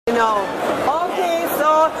now. Okay,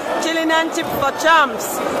 so chilling and chips for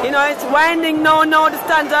champs. You know, it's winding now. The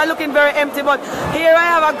stands are looking very empty, but here I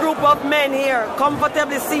have a group of men here,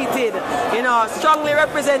 comfortably seated, you know, strongly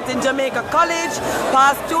representing Jamaica College,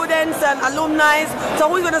 past students and alumni. So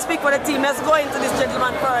who's going to speak for the team? Let's go into this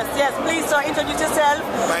gentleman first. Yes, please, sir, introduce yourself.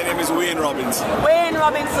 My name is Wayne Robbins. Wayne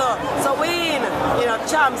Robbins, sir. So Wayne, you know,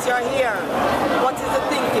 champs, you're here. What is the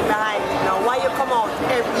thinking behind it now? Why you come out?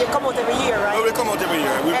 You come out every year, right? Well, we come out every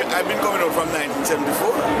year. I've been coming out from 1974.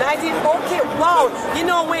 Okay, wow. You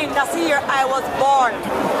know, Wayne, that's the year I was born.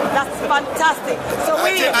 That's fantastic. So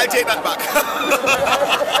Wayne, I take that back.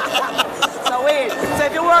 So Wayne, so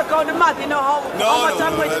if you work on the math, you know how much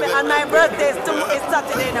I'm going to be. And my birthday is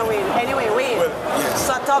Saturday in a way. Anyway, Wayne. Well, yes.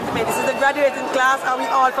 So talk to me. This is the graduating class. Are we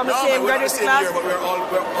all from the same graduating class? Year, but we're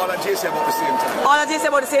all at JC about the same time. All at JC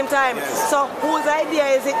about the same time. Yes. So whose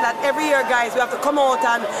idea is it that every year, guys, we have to come out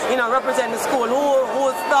and, you know, represent the school?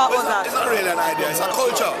 Whose thought was that? It's not really an idea. It's a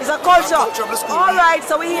culture. It's a culture. It's a culture of the school. All right.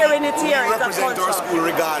 So we're hearing it here. We represent our school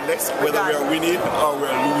regardless whether we're winning or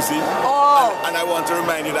we're losing. Oh. And I want to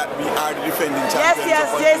remind you that we are the defending champions. Yes,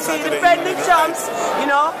 JC, defending champs. You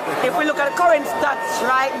know, if we look at the current stats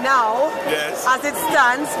right now, yes, as it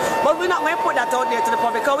stands, but we're not going to put that out there to the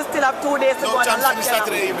public because we still have 2 days to go. Champs finish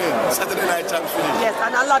Saturday evening. Saturday night champs finish. Yes,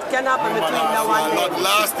 and a lot can happen between now and then.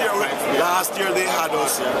 Last year they had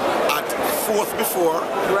us at 4th before.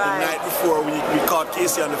 Right. The night before we caught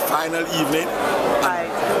Casey on the final evening and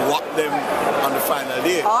whopped them on the final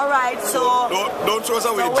day. All right, so don't throw us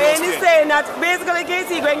away. So Wayne is saying that basically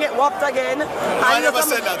Casey is going to get whopped again. No, I never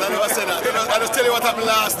said that. I just tell you what happened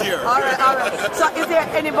last year. All right. So is there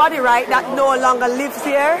anybody, right, that no longer lives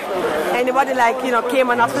here? Anybody like, you know, came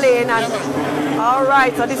on a plane and... All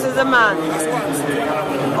right, so this is the man.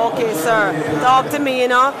 Okay, sir. Talk to me, you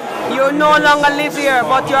know. You no longer live here,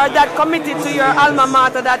 but you're that committed to your alma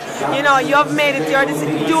mater that, you know, you have made it your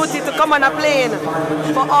duty to come on a plane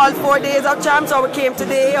for all 4 days of champs, or we came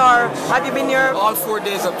today, or have you been here? All 4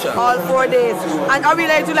 days of champs. All 4 days. And are we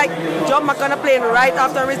like to jump back on a plane right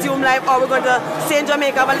after resume life, or we're going to stay in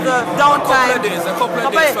Jamaica have a little downtime? A couple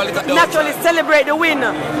of days for a little naturally celebrate the win.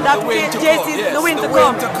 That JC, the win to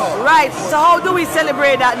come. Right. So how do we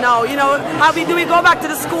celebrate that now? You know, do we go back to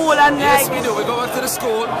the school and yes, we do. We go back to the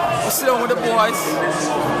school, we sit down with the boys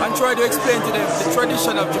and try to explain to them the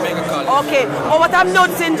tradition of Jamaica College. Okay. But what I'm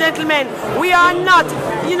noticing, gentlemen, we are not,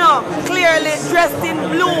 you know, clearly dressed in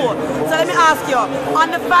blue. So let me ask you,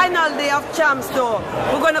 on the final day of champs though,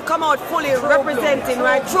 we're going to come out fully representing,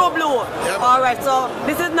 right? True blue. Yep. All right. So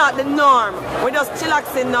this is not the norm. We're just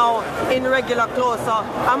chillaxing now in regular clothes. So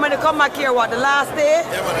I'm going to come back here, the last day?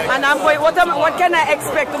 Yeah, and I'm going, what can I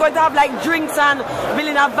expect? We're going to have like drinks and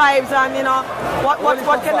building up vibes and, you know, what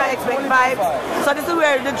can I expect? Vibes. So this is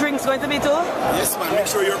where the drink's going to be too? Yes, man. Make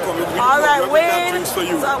sure you're coming. All right, Wayne. Drinks for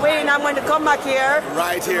you. So Wayne, I'm going to come back here.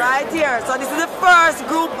 Right here. Right here. So this is the first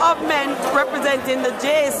group of men representing the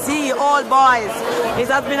JC All Boys. It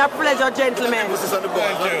has been a pleasure, gentlemen. Emphasis on the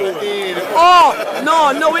boys. Oh,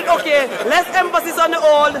 no, okay. Less emphasis on the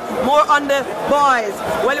old, more on the boys.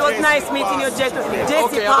 Well, it was nice meeting you,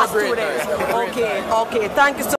 JC past students. Okay, thank you so much.